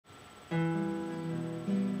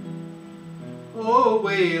Oh,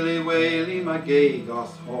 waly, waly, my gay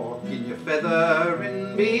goshawk, in your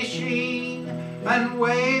feathering be sheen, and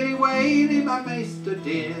waly, waly, my maister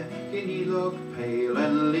dear, can ye look pale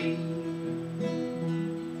and lean?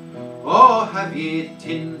 Or have ye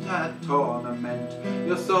tint at tournament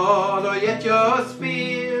your sword or yet your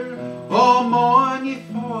spear? Or mourn ye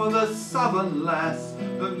for the southern lass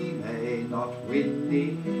whom ye may not win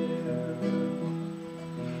near?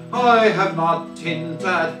 I have not tint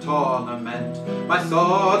at tournament my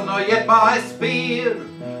sword nor yet my spear,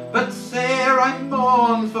 but sere I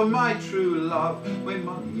mourn for my true love with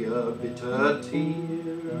many a bitter tear.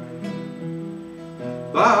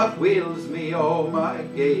 But wills me, oh my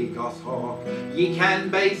gay goshawk, ye can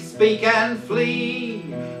both speak and flee,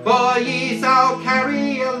 for ye shall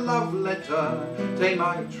carry a love letter to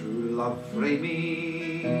my true love frae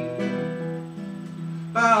me.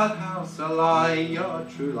 But how shall I your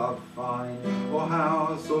true love find, or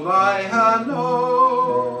how shall I her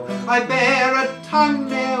know? I bear a tongue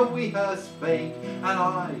ne'er we her spake, and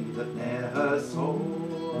I that ne'er her saw.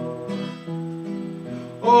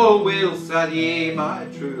 Oh, will shall ye my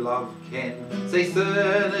true love ken, sae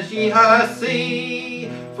soon as ye her see?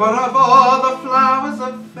 For of all the flowers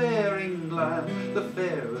of fair England, the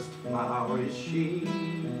fairest flower is she.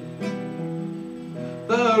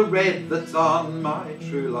 The red that's on my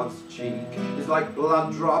true love's cheek is like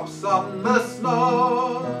blood drops on the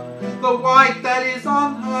snow. The white that is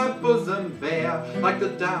on her bosom bare, like the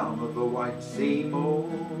down of the white sea moor.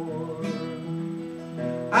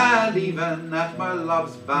 And even at my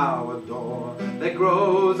love's bower door there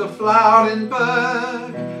grows a flowering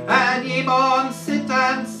bird, and ye maun sit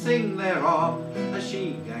and sing thereon as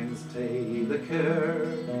she gangs tae the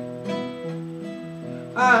kirk.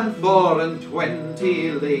 And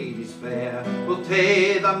 24 ladies fair will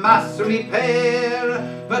tae the mass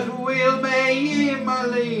repair, but will may ye my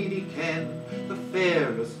lady ken the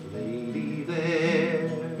fairest lady there?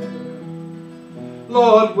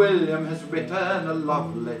 Lord William has written a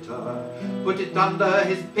love letter, put it under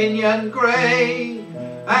his pinion grey,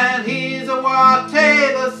 and he's awa'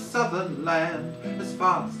 tae the southern land as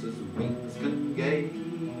fast as wings can gae.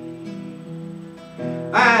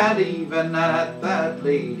 And even at that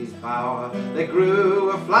lady's bower there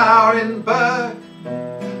grew a flowering birk,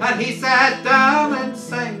 and he sat down and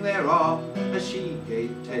sang thereon as she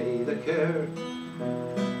gaed tae the kirk.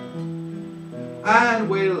 And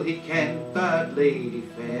will he ken that lady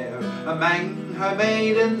fair among her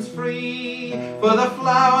maidens free? For the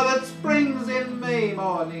flower that springs in May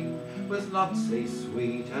morning was not so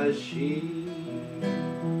sweet as she.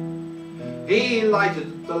 He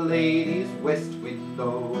lighted the lady's west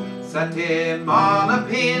window, sat him on a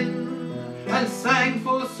pin, and sang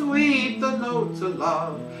full sweet the notes of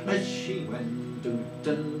love as she went doot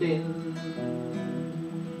and in.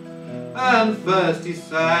 And first he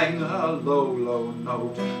sang a low, low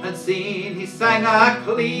note, and soon he sang a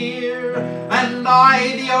clear, and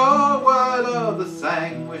I the old word of the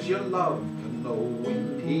sang was your love can no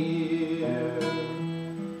wind hear.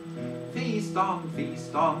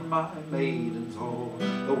 Feast on my maidens all,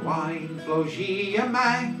 the wine flows ye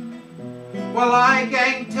amang, while I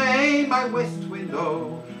gang tae my west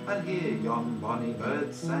window and hear yon bonny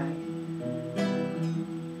bird sang.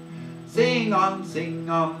 Sing on,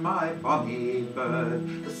 my bonny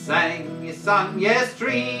bird, the sang ye sung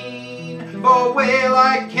yestreen, for well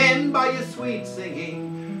I ken by your sweet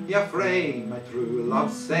singing, your frae my true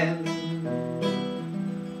love send.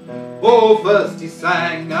 Oh, first he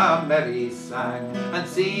sang a merry sang, and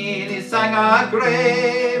seen he sang a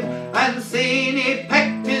grave, and seen he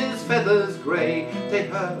pecked his feathers grey, to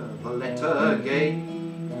her the letter gave.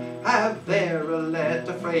 Have there a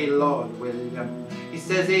letter frae Lord William, he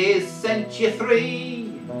says he's sent you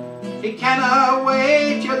 3. He canna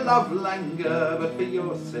wait your love longer, but for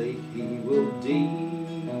your sake he will dee.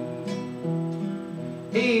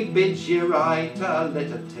 He bids you write a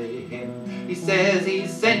letter to him, he says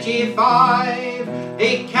he's sent ye 5.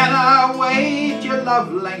 He canna wait your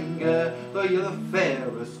love longer, though you're the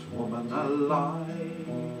fairest woman alive.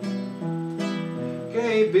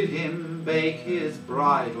 Gay bid him bake his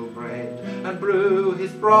bridal bread and brew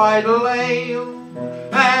his bridal ale,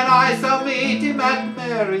 and I shall meet him at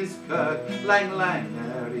Mary's kirk, lang lang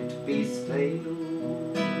ere it be stale.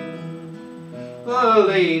 The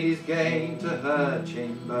ladies gaed to her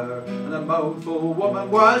chamber, and a moanful woman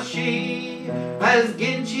was she, as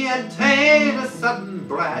gin she had ta'en a sudden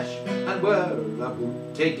brash, and were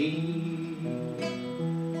about to die.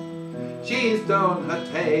 She's done her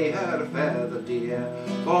tae her feather dear,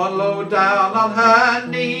 fallen low down on her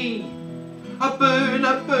knee. A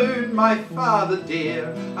boon, my father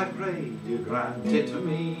dear, I pray you grant it to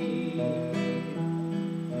me.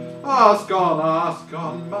 Ask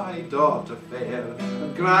on, my daughter fair,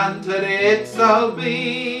 and granted it shall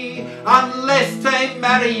be, unless they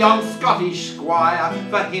marry yon Scottish squire,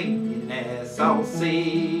 for him ye ne'er shall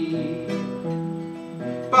see.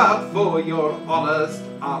 But for your honest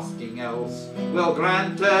asking else, well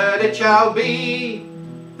granted it shall be.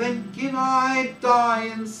 Then gin I die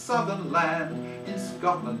in southern land, in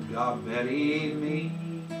Scotland God bury me.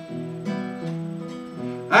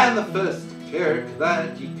 And the first kirk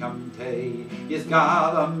that ye come to, yes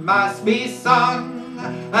gar the mass be sung,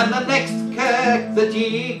 and the next kirk that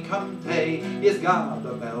ye come to, yes gar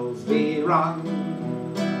the bells be rung.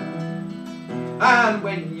 And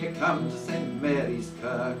when ye come to St. Mary's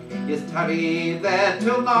Kirk, yes tarry there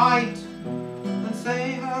till night, and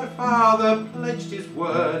say her father pledged his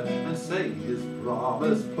word, and say his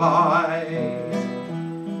promise plight.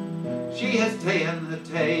 She has ta'en her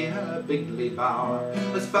to her bigly bower,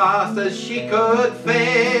 as fast as she could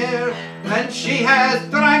fare, and she has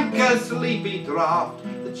drank a sleepy draught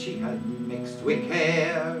that she had mixed with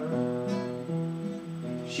care.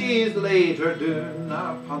 She's laid her doon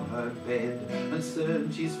upon her bed, and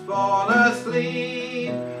soon she's fallen asleep,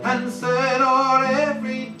 and soon o'er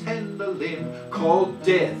every tender limb cold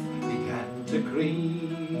death began to creep.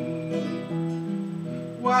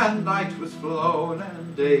 When night was flown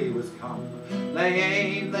and day was come, they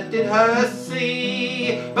aim that did her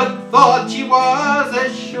see, but thought she was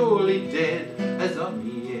as surely dead as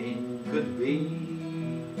only aim could be.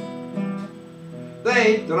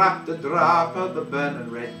 They drapped a drop of the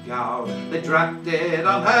burning red goud, they drapped it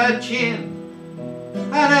on her chin,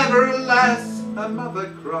 and ever alas her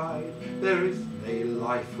mother cried, there is nae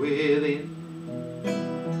life within.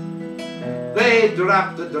 They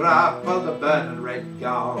drapped a drop of the burning red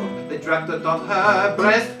goud, they drapped it on her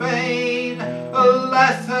breastbane.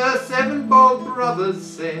 Alas, her 7 bold brothers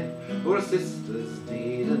said, or sisters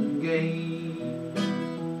did and gain.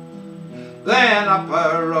 Then up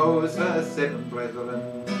arose her 7 brethren,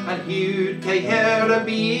 and hewed to her a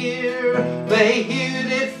bier. They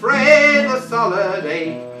hewed it frae the solid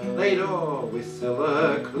ache, laid o'er with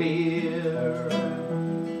siller clear.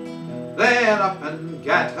 Then up and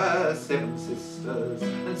gat her 7 sisters,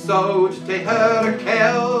 and sewed to her a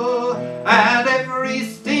kell, and every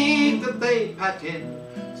steed that they pat in,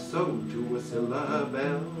 sewed to a siller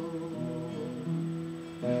bell.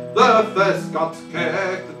 The first Scots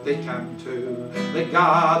kirk that they came to, they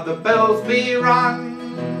garred the bells be rung.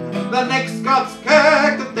 The next Scots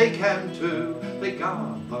kirk that they came to, they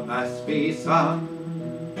garred the mass be sung.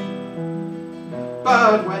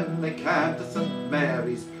 But when they came to St.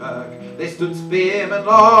 Mary's Kirk, they stood spearmen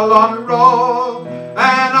all on roll, and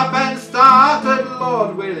up and started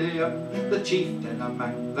Lord William, the chieftain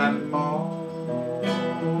among them all.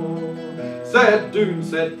 Said Doon,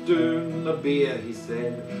 the beer, he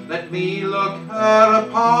said, let me look her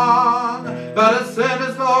upon. But as soon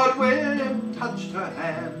as Lord William touched her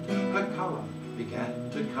hand, her colour began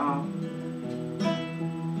to come.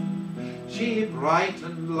 She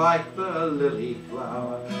brightened like the lily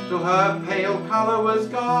flower, till her pale colour was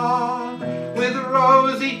gone. With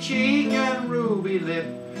rosy cheek and ruby lip,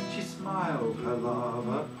 she smiled her love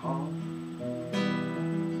upon.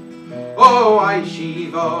 Oh, I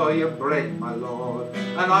sheave o' your bread, my lord,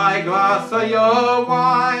 and I glass o' your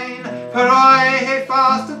wine, for I hae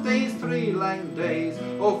fasted these 3 lang days,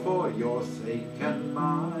 oh, for your sake and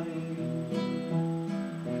mine.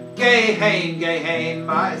 Gae hame,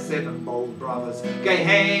 my 7 bold brothers, gae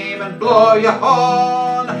hame and blow your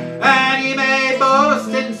horn, and ye may boast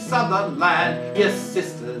in southern land, your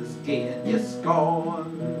sisters gain ye scorn.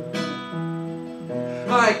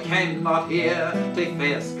 I came not here to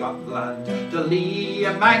fair Scotland, to lie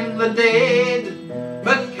among the dead,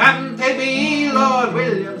 but came to be Lord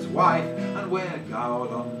William's wife, and wear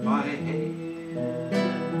gowd on my head.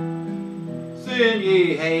 Soon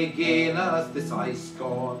ye hae gi'en us this I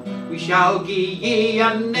scorn, we shall gie ye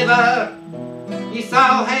anither. Ye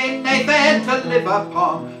shall hae naething to live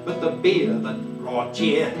upon, but the beer that brought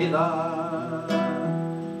ye hither.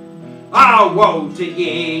 Ah, woe to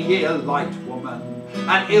ye, ye light woman,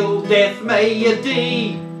 and ill death may ye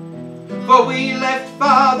dee, for we left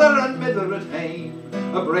father and mither at hame,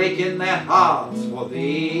 a breaking their hearts for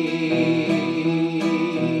thee.